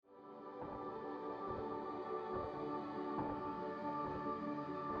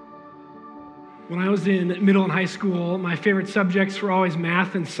When I was in middle and high school, my favorite subjects were always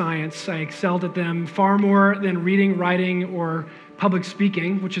math and science. I excelled at them far more than reading, writing, or public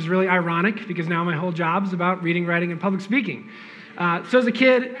speaking, which is really ironic because now my whole job is about reading, writing, and public speaking. So as a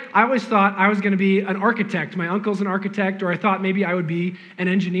kid, I always thought I was going to be an architect. My uncle's an architect, or I thought maybe I would be an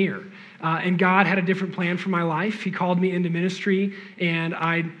engineer. And God had a different plan for my life. He called me into ministry, and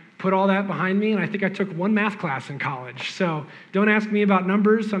I put all that behind me, and I think I took one math class in college. So don't ask me about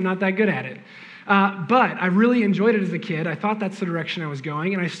numbers. I'm not that good at it. But I really enjoyed it as a kid. I thought that's the direction I was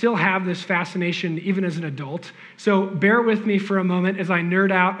going, and I still have this fascination even as an adult. So bear with me for a moment as I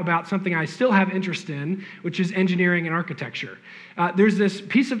nerd out about something I still have interest in, which is engineering and architecture. There's this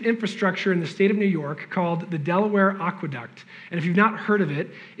piece of infrastructure in the state of New York called the Delaware Aqueduct. And if you've not heard of it,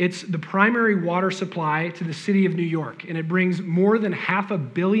 it's the primary water supply to the city of New York, and it brings more than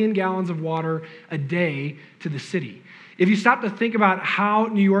 500 million gallons of water a day to the city. If you stop to think about how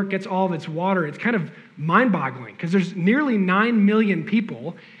New York gets all of its water, it's kind of mind-boggling because there's nearly 9 million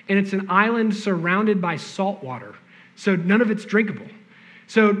people, and it's an island surrounded by salt water, so none of it's drinkable.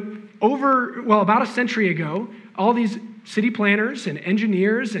 So about a century ago, all these city planners and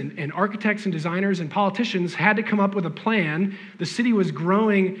engineers and architects and designers and politicians had to come up with a plan. The city was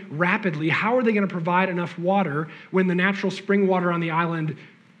growing rapidly. How are they going to provide enough water when the natural spring water on the island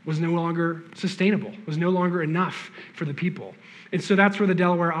was no longer sustainable, was no longer enough for the people? And so that's where the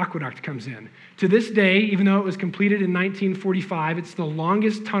Delaware Aqueduct comes in. To this day, even though it was completed in 1945, it's the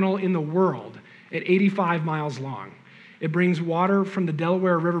longest tunnel in the world at 85 miles long. It brings water from the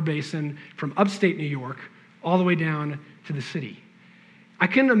Delaware River Basin from upstate New York all the way down to the city. I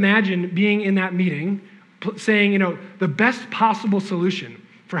couldn't imagine being in that meeting saying, the best possible solution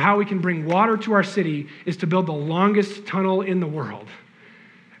for how we can bring water to our city is to build the longest tunnel in the world.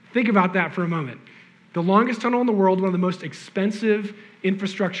 Think about that for a moment. The longest tunnel in the world, one of the most expensive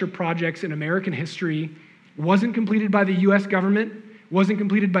infrastructure projects in American history, wasn't completed by the U.S. government, wasn't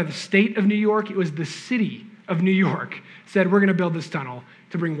completed by the state of New York. It was the city of New York said, we're going to build this tunnel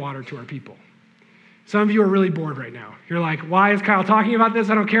to bring water to our people. Some of you are really bored right now. You're like, why is Kyle talking about this?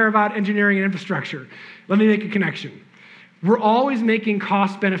 I don't care about engineering and infrastructure. Let me make a connection. We're always making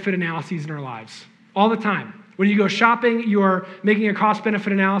cost-benefit analyses in our lives, all the time. When you go shopping, you're making a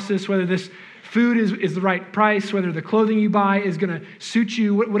cost-benefit analysis, whether this food is the right price, whether the clothing you buy is going to suit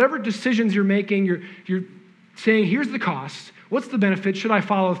you. Whatever decisions you're making, you're saying, here's the cost. What's the benefit? Should I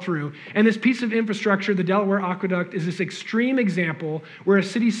follow through? And this piece of infrastructure, the Delaware Aqueduct, is this extreme example where a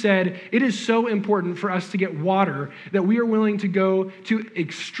city said, it is so important for us to get water that we are willing to go to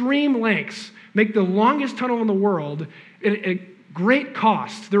extreme lengths, make the longest tunnel in the world at great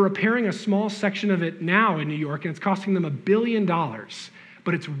cost. They're repairing a small section of it now in New York, and it's costing them $1 billion,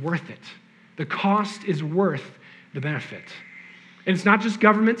 but it's worth it. The cost is worth the benefit. And it's not just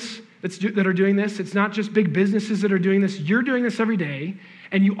governments that are doing this. It's not just big businesses that are doing this. You're doing this every day,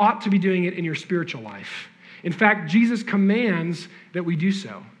 and you ought to be doing it in your spiritual life. In fact, Jesus commands that we do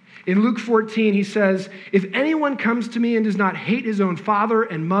so. In Luke 14, he says, if anyone comes to me and does not hate his own father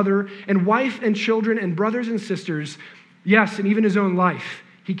and mother and wife and children and brothers and sisters, yes, and even his own life,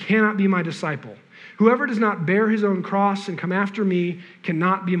 he cannot be my disciple. Whoever does not bear his own cross and come after me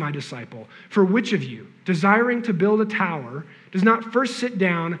cannot be my disciple. For which of you, desiring to build a tower, does not first sit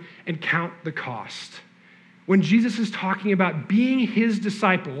down and count the cost? When Jesus is talking about being his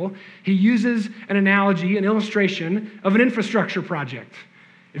disciple, he uses an analogy, an illustration of an infrastructure project.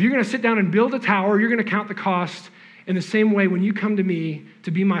 If you're going to sit down and build a tower, you're going to count the cost. In the same way, when you come to me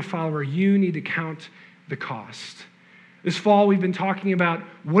to be my follower, you need to count the cost. This fall, we've been talking about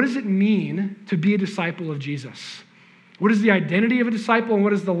what does it mean to be a disciple of Jesus? What is the identity of a disciple and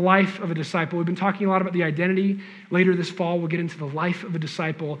what is the life of a disciple? We've been talking a lot about the identity. Later this fall, we'll get into the life of a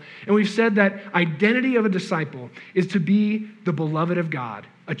disciple. And we've said that identity of a disciple is to be the beloved of God,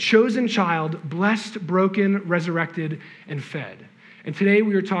 a chosen child, blessed, broken, resurrected, and fed. And today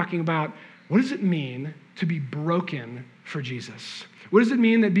we are talking about what does it mean to be broken for Jesus? What does it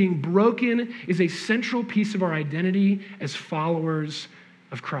mean that being broken is a central piece of our identity as followers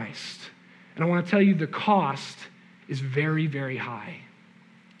of Christ? And I want to tell you the cost is very, very high.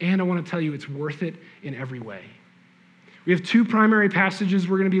 And I want to tell you it's worth it in every way. We have two primary passages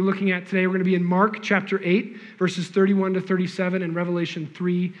we're going to be looking at today. We're going to be in Mark chapter 8, verses 31 to 37, and Revelation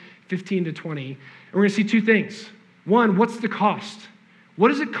 3, 15 to 20. And we're going to see two things. One, what's the cost? What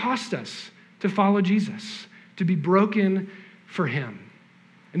does it cost us to follow Jesus, to be broken for him?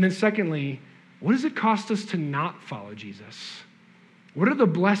 And then secondly, what does it cost us to not follow Jesus? What are the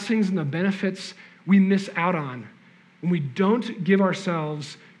blessings and the benefits we miss out on when we don't give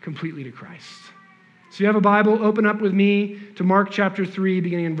ourselves completely to Christ? So you have a Bible, open up with me to Mark chapter 3,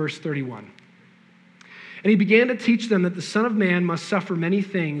 beginning in verse 31. And he began to teach them that the Son of Man must suffer many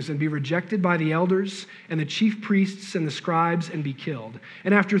things and be rejected by the elders and the chief priests and the scribes and be killed,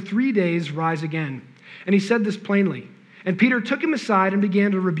 and after 3 days rise again. And he said this plainly. And Peter took him aside and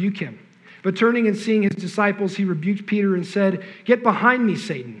began to rebuke him. But turning and seeing his disciples, he rebuked Peter and said, "Get behind me,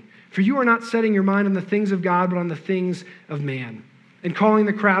 Satan, for you are not setting your mind on the things of God, but on the things of man." And calling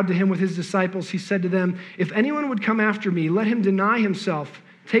the crowd to him with his disciples, he said to them, "If anyone would come after me, let him deny himself,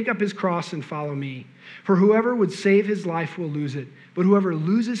 take up his cross and follow me. For whoever would save his life will lose it, but whoever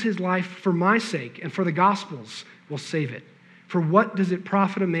loses his life for my sake and for the gospel's will save it. For what does it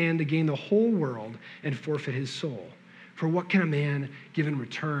profit a man to gain the whole world and forfeit his soul? For what can a man give in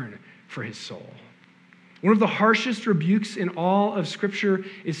return for his soul?" One of the harshest rebukes in all of Scripture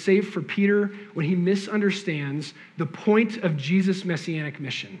is saved for Peter when he misunderstands the point of Jesus' messianic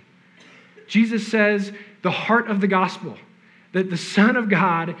mission. Jesus says the heart of the gospel, that the Son of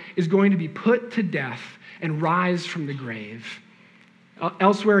God is going to be put to death and rise from the grave.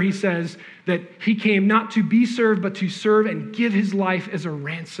 Elsewhere, he says that he came not to be served, but to serve and give his life as a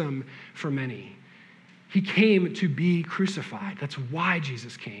ransom for many. He came to be crucified. That's why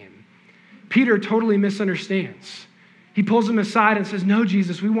Jesus came. Peter totally misunderstands. He pulls him aside and says, "No,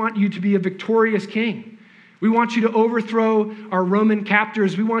 Jesus, we want you to be a victorious king. We want you to overthrow our Roman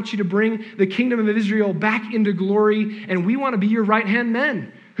captors. We want you to bring the kingdom of Israel back into glory, and we want to be your right-hand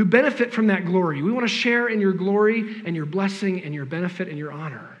men who benefit from that glory. We want to share in your glory and your blessing and your benefit and your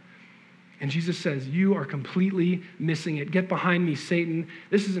honor." And Jesus says, "You are completely missing it. Get behind me, Satan.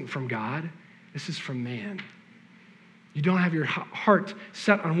 This isn't from God. This is from man. You don't have your heart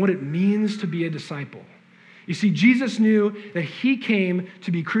set on what it means to be a disciple." You see, Jesus knew that he came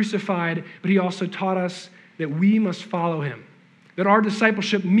to be crucified, but he also taught us that we must follow him, that our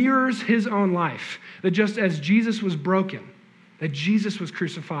discipleship mirrors his own life, that just as Jesus was broken, that Jesus was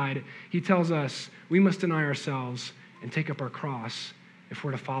crucified, he tells us we must deny ourselves and take up our cross if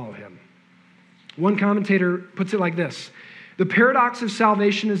we're to follow him. One commentator puts it like this: "The paradox of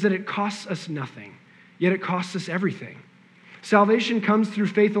salvation is that it costs us nothing, yet it costs us everything. Salvation comes through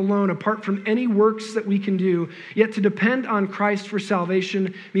faith alone, apart from any works that we can do, yet to depend on Christ for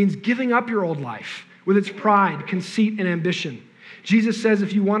salvation means giving up your old life with its pride, conceit, and ambition. Jesus says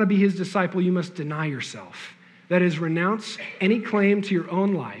if you want to be his disciple, you must deny yourself. That is, renounce any claim to your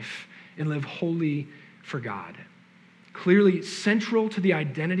own life and live wholly for God." Clearly, central to the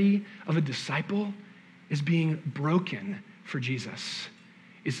identity of a disciple is being broken for Jesus,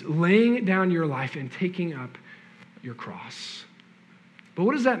 is laying down your life and taking up your cross. But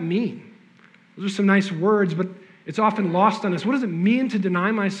what does that mean? Those are some nice words, but it's often lost on us. What does it mean to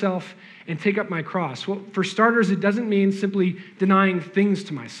deny myself and take up my cross? Well, for starters, it doesn't mean simply denying things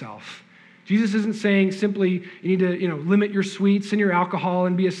to myself. Jesus isn't saying simply you need to, limit your sweets and your alcohol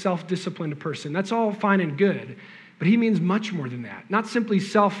and be a self-disciplined person. That's all fine and good, but he means much more than that. Not simply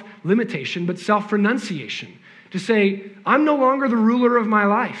self-limitation, but self-renunciation. To say, I'm no longer the ruler of my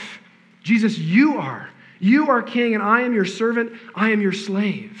life. Jesus, you are. You are king, and I am your servant. I am your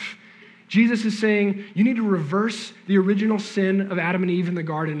slave. Jesus is saying you need to reverse the original sin of Adam and Eve in the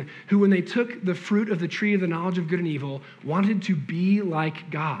garden, who, when they took the fruit of the tree of the knowledge of good and evil, wanted to be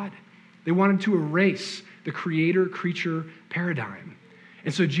like God. They wanted to erase the creator-creature paradigm.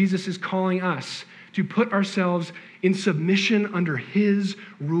 And so Jesus is calling us to put ourselves in submission under his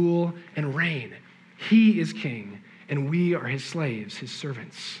rule and reign. He is king, and we are his slaves, his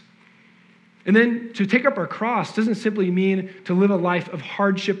servants. And then to take up our cross doesn't simply mean to live a life of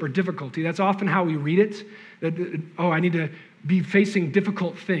hardship or difficulty. That's often how we read it, that, I need to be facing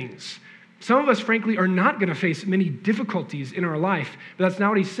difficult things. Some of us, frankly, are not going to face many difficulties in our life, but that's not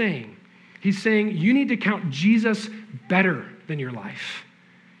what he's saying. He's saying you need to count Jesus better than your life.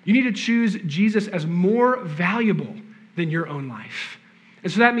 You need to choose Jesus as more valuable than your own life.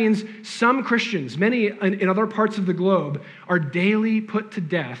 And so that means some Christians, many in other parts of the globe, are daily put to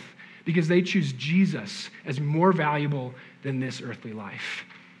death because they choose Jesus as more valuable than this earthly life.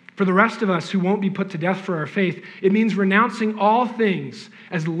 For the rest of us who won't be put to death for our faith, it means renouncing all things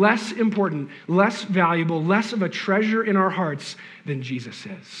as less important, less valuable, less of a treasure in our hearts than Jesus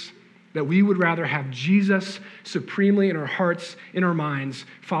is. That we would rather have Jesus supremely in our hearts, in our minds,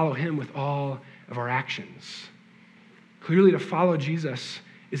 follow him with all of our actions. Clearly, to follow Jesus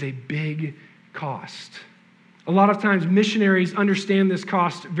is a big cost. A lot of times, missionaries understand this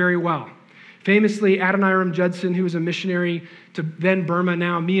cost very well. Famously, Adoniram Judson, who was a missionary to then Burma,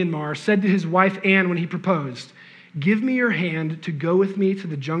 now Myanmar, said to his wife Anne when he proposed, "Give me your hand to go with me to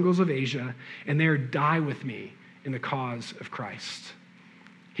the jungles of Asia and there die with me in the cause of Christ."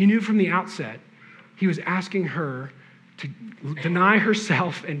 He knew from the outset he was asking her to deny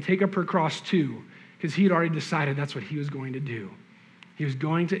herself and take up her cross too, because he had already decided that's what he was going to do. He was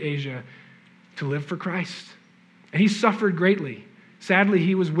going to Asia to live for Christ. And he suffered greatly. Sadly,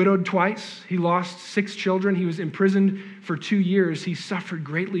 he was widowed twice. He lost 6 children. He was imprisoned for 2 years. He suffered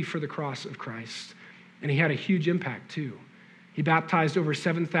greatly for the cross of Christ. And he had a huge impact too. He baptized over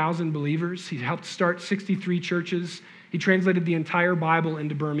 7,000 believers. He helped start 63 churches. He translated the entire Bible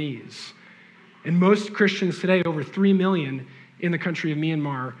into Burmese. And most Christians today, over 3 million in the country of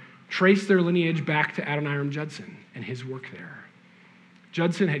Myanmar, trace their lineage back to Adoniram Judson and his work there.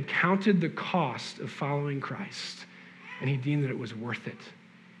 Judson had counted the cost of following Christ, and he deemed that it was worth it.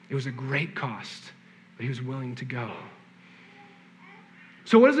 It was a great cost, but he was willing to go.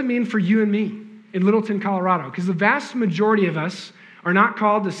 So what does it mean for you and me in Littleton, Colorado? Because the vast majority of us are not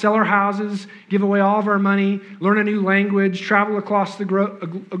called to sell our houses, give away all of our money, learn a new language, travel across the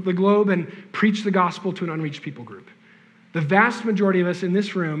globe, and preach the gospel to an unreached people group. The vast majority of us in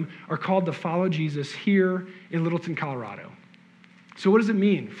this room are called to follow Jesus here in Littleton, Colorado. So what does it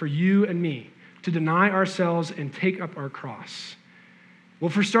mean for you and me to deny ourselves and take up our cross? Well,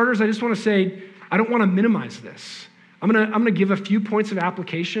 for starters, I just want to say, I don't want to minimize this. I'm going to give a few points of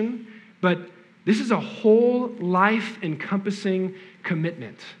application, but this is a whole life encompassing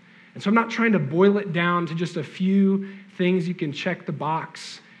commitment. And so I'm not trying to boil it down to just a few things you can check the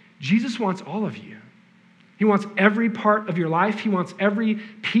box. Jesus wants all of you. He wants every part of your life. He wants every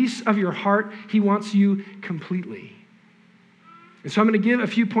piece of your heart. He wants you completely. And so I'm going to give a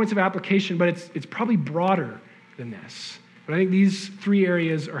few points of application, but it's probably broader than this. But I think these 3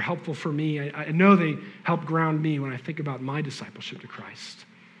 areas are helpful for me. I know they help ground me when I think about my discipleship to Christ.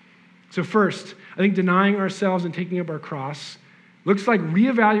 So first, I think denying ourselves and taking up our cross looks like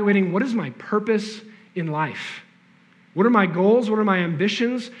reevaluating what is my purpose in life. What are my goals? What are my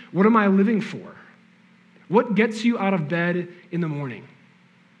ambitions? What am I living for? What gets you out of bed in the morning?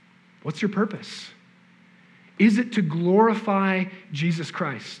 What's your purpose? Is it to glorify Jesus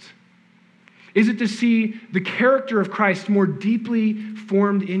Christ? Is it to see the character of Christ more deeply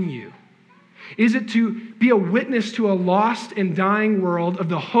formed in you? Is it to be a witness to a lost and dying world of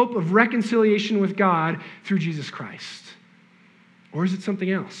the hope of reconciliation with God through Jesus Christ? Or is it something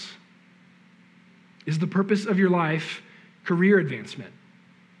else? Is the purpose of your life career advancement?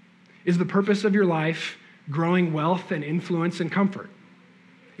 Is the purpose of your life growing wealth and influence and comfort?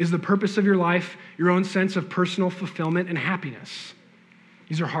 Is the purpose of your life your own sense of personal fulfillment and happiness?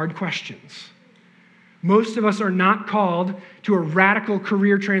 These are hard questions. Most of us are not called to a radical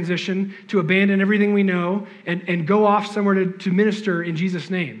career transition, to abandon everything we know and go off somewhere to minister in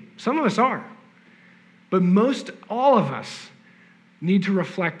Jesus' name. Some of us are. But all of us need to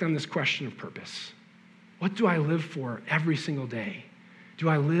reflect on this question of purpose. What do I live for every single day? Do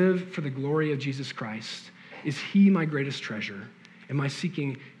I live for the glory of Jesus Christ? Is he my greatest treasure? Am I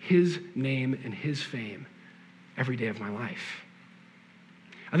seeking his name and his fame every day of my life?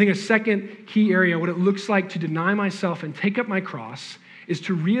 I think a second key area, what it looks like to deny myself and take up my cross, is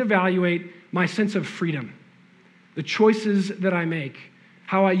to reevaluate my sense of freedom, the choices that I make,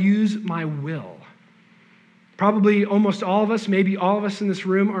 how I use my will. Probably almost all of us, maybe all of us in this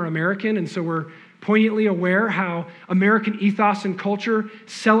room are American, and so we're poignantly aware how American ethos and culture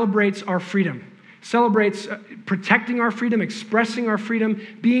celebrates our freedom, celebrates protecting our freedom, expressing our freedom,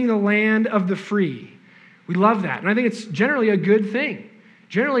 being the land of the free. We love that, and I think it's generally a good thing.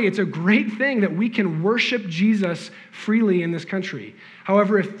 Generally, it's a great thing that we can worship Jesus freely in this country.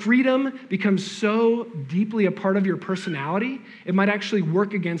 However, if freedom becomes so deeply a part of your personality, it might actually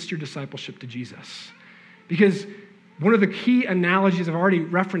work against your discipleship to Jesus. Because one of the key analogies I've already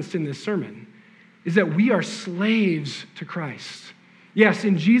referenced in this sermon is that we are slaves to Christ. Yes,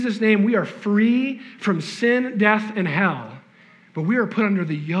 in Jesus' name, we are free from sin, death, and hell, but we are put under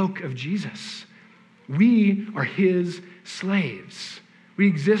the yoke of Jesus. We are his slaves. We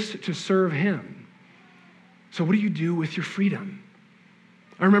exist to serve him. So what do you do with your freedom?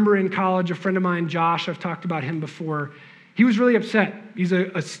 I remember in college, a friend of mine, Josh, I've talked about him before, he was really upset. He's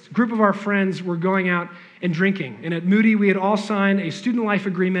a group of our friends were going out and drinking. And at Moody, we had all signed a student life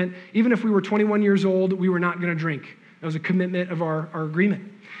agreement. Even if we were 21 years old, we were not going to drink. That was a commitment of our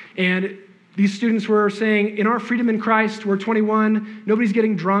agreement. And these students were saying, in our freedom in Christ, we're 21, nobody's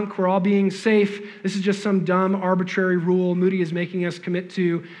getting drunk, we're all being safe. This is just some dumb, arbitrary rule Moody is making us commit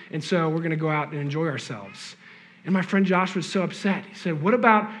to, and so we're going to go out and enjoy ourselves. And my friend Josh was so upset. He said, what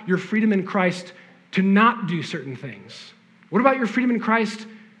about your freedom in Christ to not do certain things? What about your freedom in Christ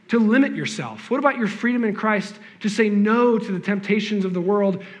to limit yourself? What about your freedom in Christ to say no to the temptations of the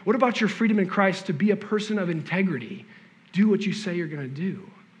world? What about your freedom in Christ to be a person of integrity? Do what you say you're going to do.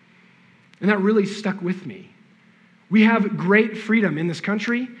 And that really stuck with me. We have great freedom in this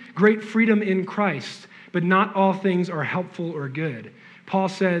country, great freedom in Christ, but not all things are helpful or good. Paul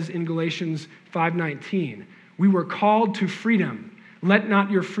says in Galatians 5:19, we were called to freedom. Let not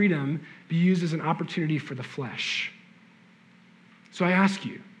your freedom be used as an opportunity for the flesh. So I ask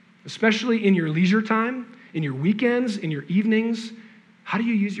you, especially in your leisure time, in your weekends, in your evenings, how do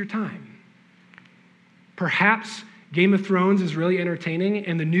you use your time? Perhaps Game of Thrones is really entertaining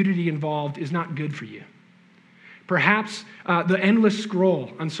and the nudity involved is not good for you. Perhaps the endless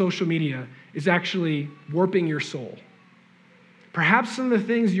scroll on social media is actually warping your soul. Perhaps some of the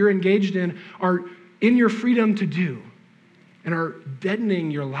things you're engaged in are in your freedom to do and are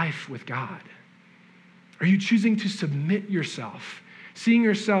deadening your life with God. Are you choosing to submit yourself, seeing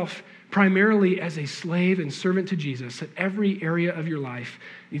yourself primarily as a slave and servant to Jesus, that every area of your life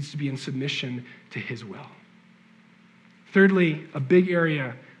needs to be in submission to his will? Thirdly, a big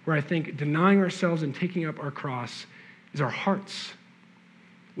area where I think denying ourselves and taking up our cross is our hearts.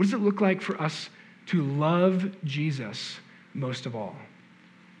 What does it look like for us to love Jesus most of all?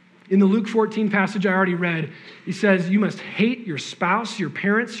 In the Luke 14 passage I already read, he says, you must hate your spouse, your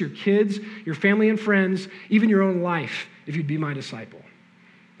parents, your kids, your family and friends, even your own life, if you'd be my disciple.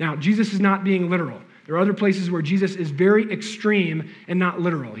 Now, Jesus is not being literal. There are other places where Jesus is very extreme and not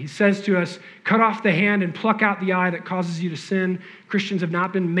literal. He says to us, cut off the hand and pluck out the eye that causes you to sin. Christians have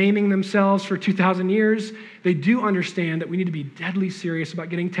not been maiming themselves for 2,000 years. They do understand that we need to be deadly serious about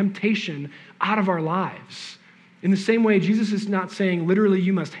getting temptation out of our lives. In the same way, Jesus is not saying literally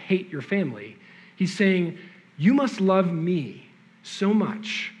you must hate your family. He's saying you must love me so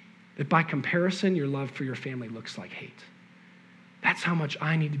much that by comparison, your love for your family looks like hate. That's how much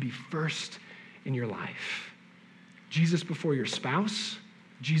I need to be first in your life. Jesus before your spouse,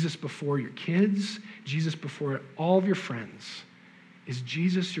 Jesus before your kids, Jesus before all of your friends. Is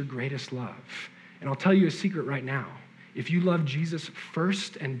Jesus your greatest love? And I'll tell you a secret right now. If you love Jesus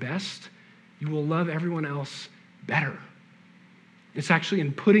first and best, you will love everyone else better. It's actually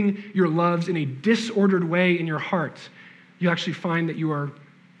in putting your loves in a disordered way in your heart, you actually find that you are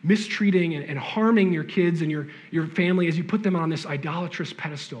mistreating and harming your kids and your family as you put them on this idolatrous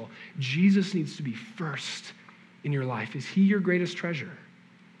pedestal. Jesus needs to be first in your life. Is he your greatest treasure?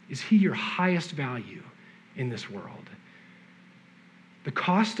 Is he your highest value in this world? The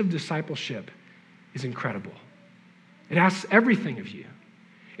cost of discipleship is incredible. It asks everything of you.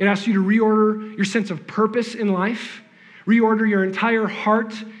 It asks you to reorder your sense of purpose in life, reorder your entire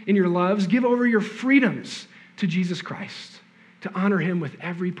heart in your loves, give over your freedoms to Jesus Christ, to honor him with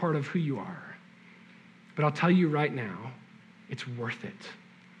every part of who you are. But I'll tell you right now, it's worth it.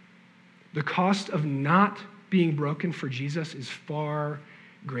 The cost of not being broken for Jesus is far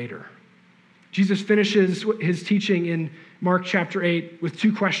greater. Jesus finishes his teaching in Mark chapter 8 with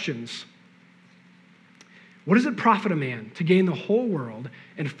two questions. What does it profit a man to gain the whole world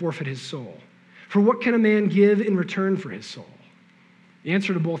and forfeit his soul? For what can a man give in return for his soul? The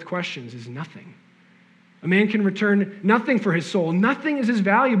answer to both questions is nothing. A man can return nothing for his soul. Nothing is as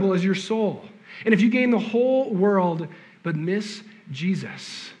valuable as your soul. And if you gain the whole world but miss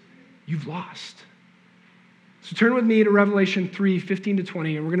Jesus, you've lost. So turn with me to Revelation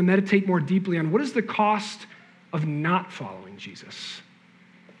 3:15-20, and we're going to meditate more deeply on what is the cost of not following Jesus.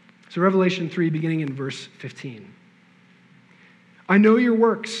 So Revelation 3, beginning in verse 15. I know your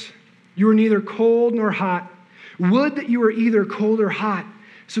works. You are neither cold nor hot. Would that you were either cold or hot.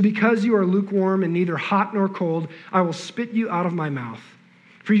 So because you are lukewarm and neither hot nor cold, I will spit you out of my mouth.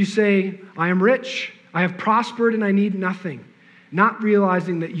 For you say, I am rich, I have prospered, and I need nothing, not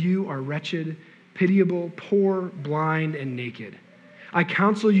realizing that you are wretched, pitiable, poor, blind, and naked. I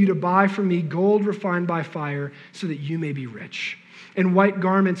counsel you to buy from me gold refined by fire so that you may be rich, and white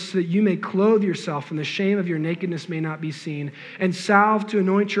garments so that you may clothe yourself and the shame of your nakedness may not be seen, and salve to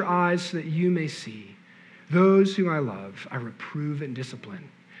anoint your eyes so that you may see. Those whom I love, I reprove and discipline.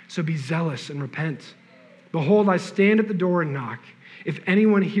 So be zealous and repent. Behold, I stand at the door and knock. If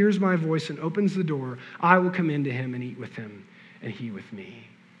anyone hears my voice and opens the door, I will come into him and eat with him, and he with me.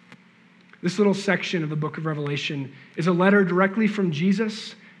 This little section of the book of Revelation is a letter directly from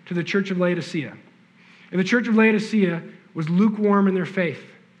Jesus to the church of Laodicea. And the church of Laodicea was lukewarm in their faith.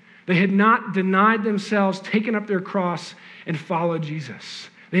 They had not denied themselves, taken up their cross, and followed Jesus.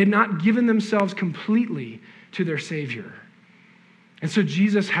 They had not given themselves completely to their Savior. And so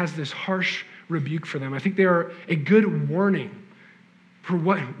Jesus has this harsh rebuke for them. I think they are a good warning for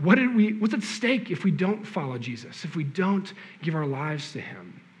what's at stake if we don't follow Jesus, if we don't give our lives to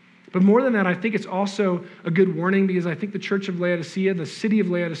him. But more than that, I think it's also a good warning because I think the church of Laodicea, the city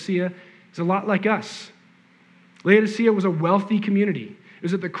of Laodicea, is a lot like us. Laodicea was a wealthy community. It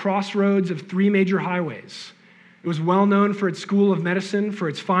was at the crossroads of three major highways. It was well known for its school of medicine, for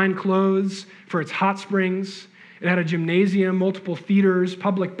its fine clothes, for its hot springs. It had a gymnasium, multiple theaters,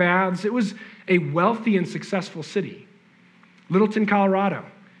 public baths. It was a wealthy and successful city. Littleton, Colorado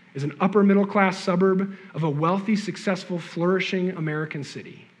is an upper middle class suburb of a wealthy, successful, flourishing American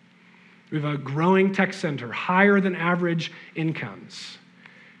city. We have a growing tech center, higher than average incomes.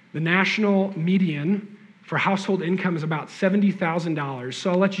 The national median for household income is about $70,000.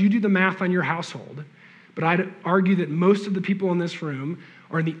 So I'll let you do the math on your household. But I'd argue that most of the people in this room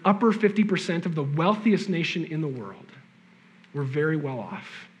are in the upper 50% of the wealthiest nation in the world. We're very well off.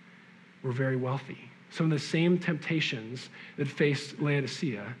 We're very wealthy. Some of the same temptations that faced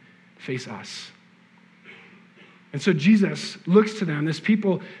Laodicea face us. And so Jesus looks to them, this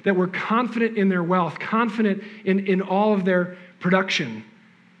people that were confident in their wealth, confident in all of their production.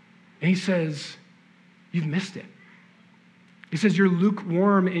 And he says, you've missed it. He says, you're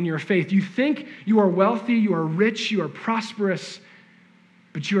lukewarm in your faith. You think you are wealthy, you are rich, you are prosperous,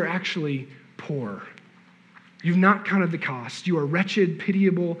 but you are actually poor. You've not counted the cost. You are wretched,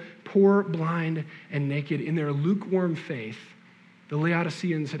 pitiable, poor, blind, and naked. In their lukewarm faith, the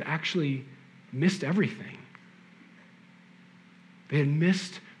Laodiceans had actually missed everything. They had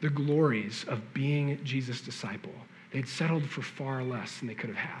missed the glories of being Jesus' disciple. They had settled for far less than they could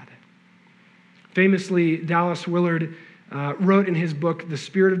have had. Famously, Dallas Willard wrote in his book, The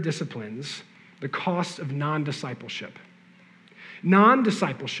Spirit of Disciplines, the cost of non-discipleship.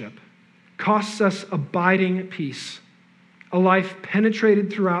 Non-discipleship costs us abiding peace, a life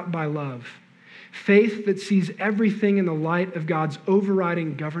penetrated throughout by love, faith that sees everything in the light of God's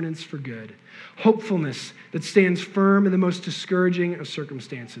overriding governance for good, hopefulness that stands firm in the most discouraging of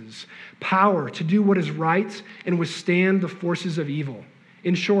circumstances, power to do what is right and withstand the forces of evil.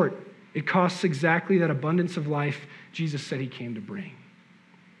 In short, it costs exactly that abundance of life Jesus said he came to bring.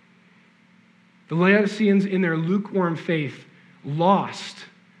 The Laodiceans, in their lukewarm faith, lost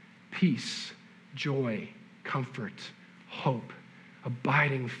peace, joy, comfort, hope,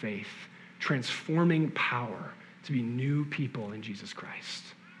 abiding faith, transforming power to be new people in Jesus Christ.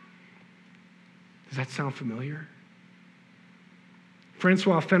 Does that sound familiar?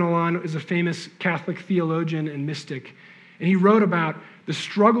 Francois Fenelon is a famous Catholic theologian and mystic, and he wrote about the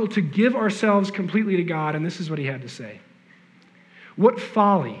struggle to give ourselves completely to God, and this is what he had to say. What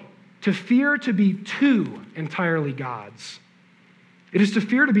folly to fear to be too entirely God's. It is to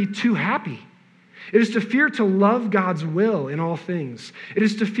fear to be too happy. It is to fear to love God's will in all things. It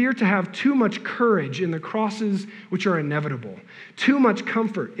is to fear to have too much courage in the crosses which are inevitable, too much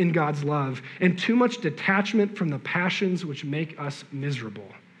comfort in God's love, and too much detachment from the passions which make us miserable.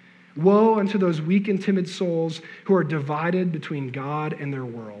 Woe unto those weak and timid souls who are divided between God and their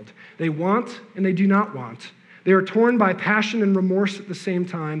world. They want and they do not want. They are torn by passion and remorse at the same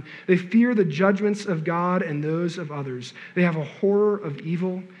time. They fear the judgments of God and those of others. They have a horror of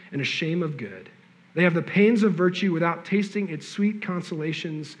evil and a shame of good. They have the pains of virtue without tasting its sweet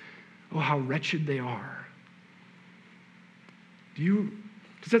consolations. Oh, how wretched they are.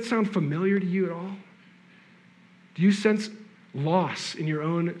 Does that sound familiar to you at all? Do you sense loss in your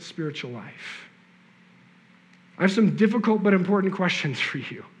own spiritual life? I have some difficult but important questions for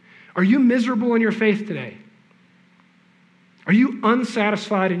you. Are you miserable in your faith today? Are you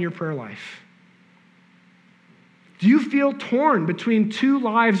unsatisfied in your prayer life? Do you feel torn between two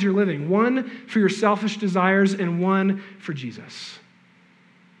lives you're living, one for your selfish desires and one for Jesus?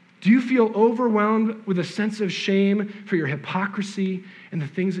 Do you feel overwhelmed with a sense of shame for your hypocrisy and the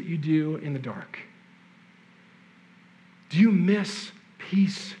things that you do in the dark? Do you miss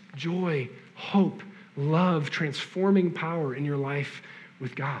peace, joy, hope, love, transforming power in your life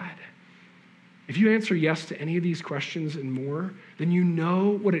with God? If you answer yes to any of these questions and more, then you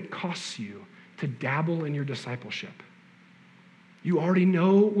know what it costs you to dabble in your discipleship. You already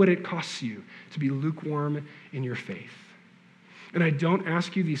know what it costs you to be lukewarm in your faith. And I don't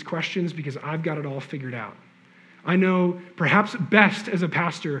ask you these questions because I've got it all figured out. I know, perhaps best as a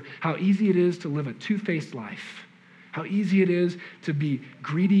pastor, how easy it is to live a two-faced life, how easy it is to be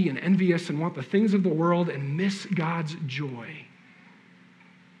greedy and envious and want the things of the world and miss God's joy.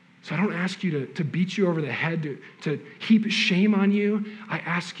 So I don't ask you to beat you over the head, to heap shame on you. I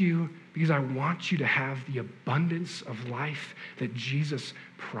ask you because I want you to have the abundance of life that Jesus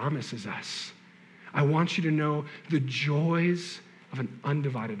promises us. I want you to know the joys of an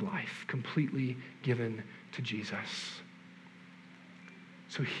undivided life, completely given to Jesus.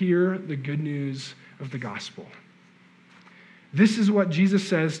 So hear the good news of the gospel. This is what Jesus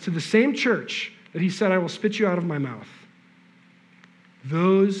says to the same church that he said, I will spit you out of my mouth.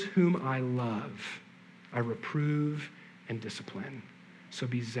 Those whom I love, I reprove and discipline. So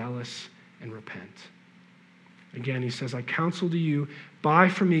be zealous and repent. Again, he says, I counsel to you, buy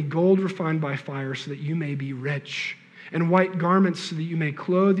from me gold refined by fire so that you may be rich, and white garments so that you may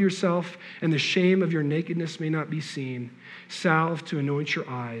clothe yourself, and the shame of your nakedness may not be seen, salve to anoint your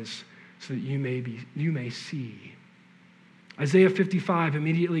eyes so that you may see. Isaiah 55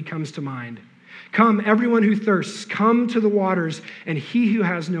 immediately comes to mind. Come, everyone who thirsts, come to the waters, and he who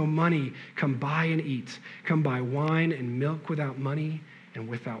has no money, come buy and eat. Come buy wine and milk without money and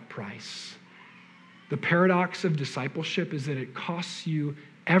without price. The paradox of discipleship is that it costs you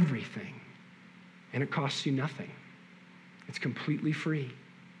everything, and it costs you nothing. It's completely free.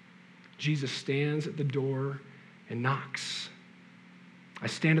 Jesus stands at the door and knocks. I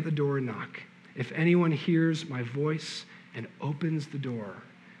stand at the door and knock. If anyone hears my voice and opens the door,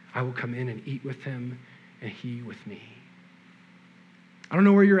 I will come in and eat with him and he with me. I don't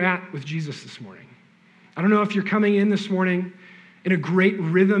know where you're at with Jesus this morning. I don't know if you're coming in this morning in a great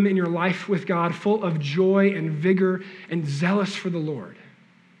rhythm in your life with God, full of joy and vigor and zealous for the Lord.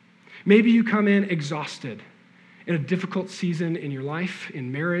 Maybe you come in exhausted in a difficult season in your life,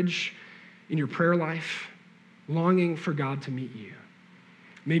 in marriage, in your prayer life, longing for God to meet you.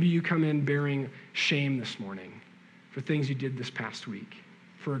 Maybe you come in bearing shame this morning for things you did this past week,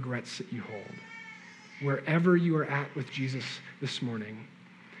 for regrets that you hold. Wherever you are at with Jesus this morning,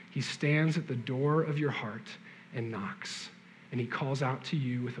 he stands at the door of your heart and knocks, and he calls out to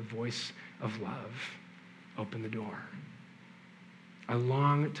you with a voice of love. Open the door. I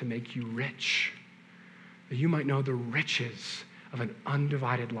long to make you rich, that you might know the riches of an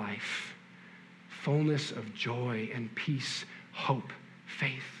undivided life, fullness of joy and peace, hope,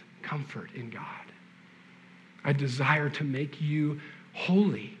 faith, comfort in God. I desire to make you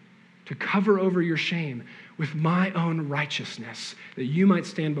holy, to cover over your shame with my own righteousness, that you might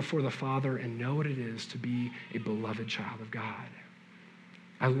stand before the Father and know what it is to be a beloved child of God.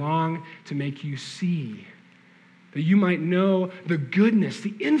 I long to make you see, that you might know the goodness,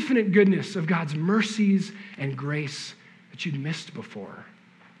 the infinite goodness of God's mercies and grace that you'd missed before,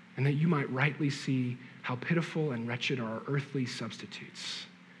 and that you might rightly see how pitiful and wretched are our earthly substitutes.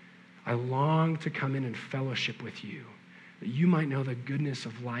 I long to come in and fellowship with you, that you might know the goodness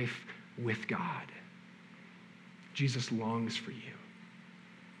of life with God. Jesus longs for you.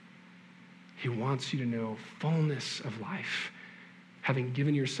 He wants you to know fullness of life, having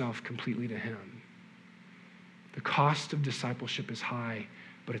given yourself completely to him. The cost of discipleship is high,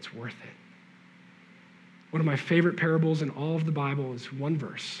 but it's worth it. One of my favorite parables in all of the Bible is one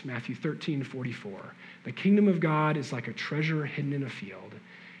verse, Matthew 13:44. The kingdom of God is like a treasure hidden in a field,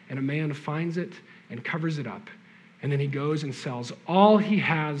 and a man finds it and covers it up, and then he goes and sells all he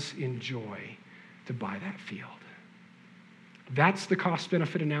has in joy to buy that field. That's the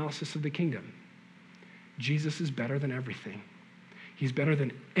cost-benefit analysis of the kingdom. Jesus is better than everything. He's better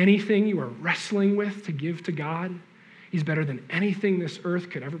than anything you are wrestling with to give to God. He's better than anything this earth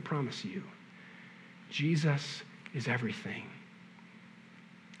could ever promise you. Jesus is everything.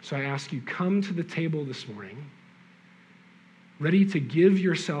 So I ask you, come to the table this morning, ready to give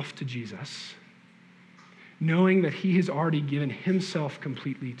yourself to Jesus, knowing that he has already given himself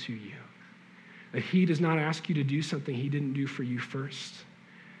completely to you. That he does not ask you to do something he didn't do for you first,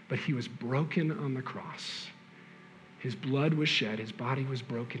 but he was broken on the cross. His blood was shed, his body was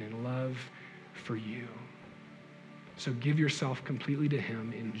broken in love for you. So give yourself completely to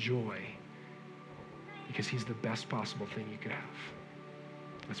him in joy, because he's the best possible thing you could have.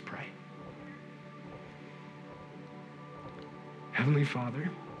 Let's pray. Heavenly Father,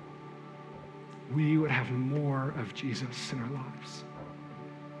 we would have more of Jesus in our lives.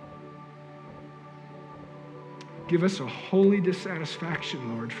 Give us a holy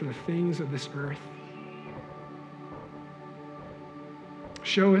dissatisfaction, Lord, for the things of this earth.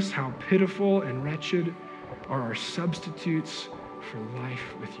 Show us how pitiful and wretched are our substitutes for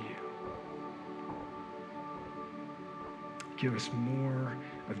life with you. Give us more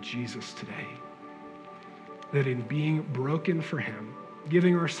of Jesus today, that in being broken for him,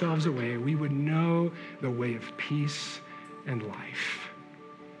 giving ourselves away, we would know the way of peace and life.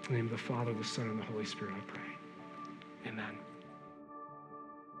 In the name of the Father, the Son, and the Holy Spirit, I pray. Amen.